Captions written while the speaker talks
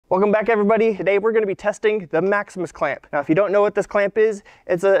Welcome back, everybody. Today we're going to be testing the Maximus clamp. Now, if you don't know what this clamp is,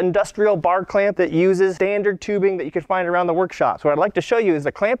 it's an industrial bar clamp that uses standard tubing that you can find around the workshop. So what I'd like to show you is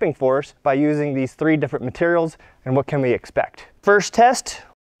the clamping force by using these 3 different materials and what can we expect. First test,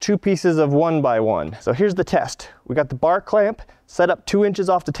 2 pieces of 1x1. So here's the test. We got the bar clamp set up 2 inches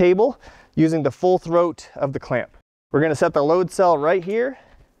off the table using the full throat of the clamp. We're going to set the load cell right here,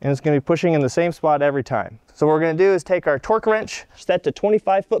 and it's going to be pushing in the same spot every time. So what we're going to do is take our torque wrench set to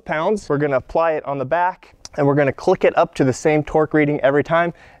 25 foot-pounds. We're going to apply it on the back, and we're going to click it up to the same torque reading every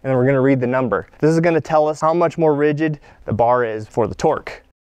time, and then we're going to read the number. This is going to tell us how much more rigid the bar is for the torque.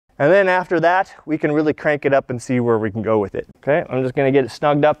 And then after that, we can really crank it up and see where we can go with it. Okay, I'm just going to get it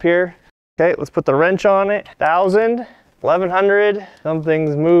snugged up here. Okay, let's put the wrench on it. 1,000, 1,100,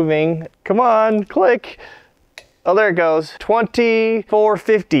 something's moving. Come on, click. Oh, there it goes.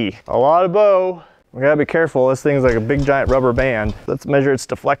 2450. A lot of bow. We gotta be careful. This thing's like a big giant rubber band. Let's measure its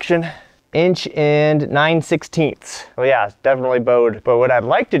deflection. 1.916 inches. Well, yeah, it's definitely bowed. But what I'd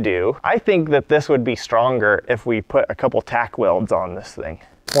like to do, I think that this would be stronger if we put a couple tack welds on this thing.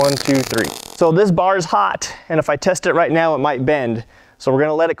 1, 2, 3. So this bar is hot, and if I test it right now, it might bend. So we're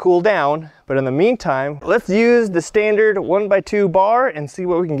gonna let it cool down. But in the meantime, let's use the standard 1x2 bar and see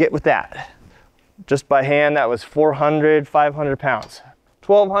what we can get with that. Just by hand, that was 400, 500 pounds.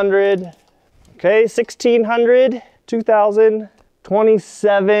 1,200, okay, 1,600, 2,000,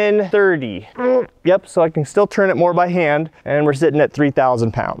 2,730. Yep, so I can still turn it more by hand, and we're sitting at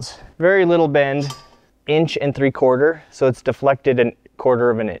 3,000 pounds. Very little bend, 1.75 inches, so it's deflected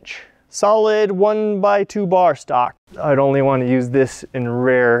 1/4 inch. Solid 1x2 bar stock. I'd only want to use this in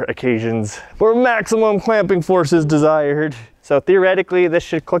rare occasions where maximum clamping force is desired. So theoretically, this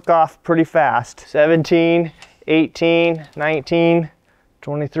should click off pretty fast. 17, 18, 19,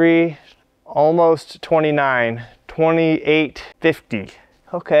 23, almost 29, 28.50.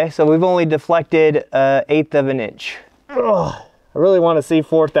 Okay, so we've only deflected 1/8 inch. Ugh, I really want to see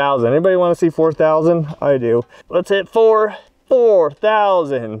 4,000. Anybody want to see 4,000? I do. Let's hit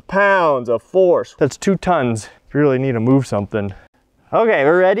 4,000 pounds of force. That's 2 tons. If you really need to move something. Okay,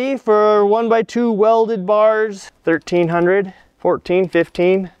 we're ready for 1x2 welded bars. 1,300, 14,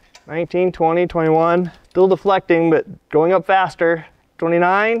 15, 19, 20, 21. Still deflecting, but going up faster.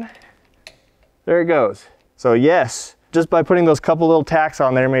 29, there it goes. So yes, just by putting those couple little tacks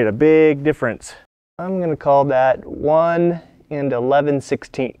on there made a big difference. I'm gonna call that 1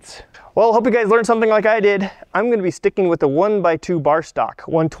 11/16. Well, hope you guys learned something like I did. I'm going to be sticking with the 1x2 bar stock,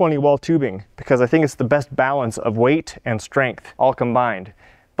 120 wall tubing, because I think it's the best balance of weight and strength all combined.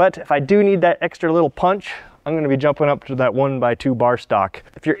 But if I do need that extra little punch, I'm going to be jumping up to that 1x2 bar stock.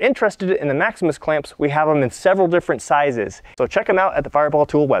 If you're interested in the Maximus clamps, we have them in several different sizes. So check them out at the Fireball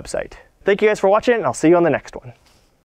Tool website. Thank you guys for watching, and I'll see you on the next one.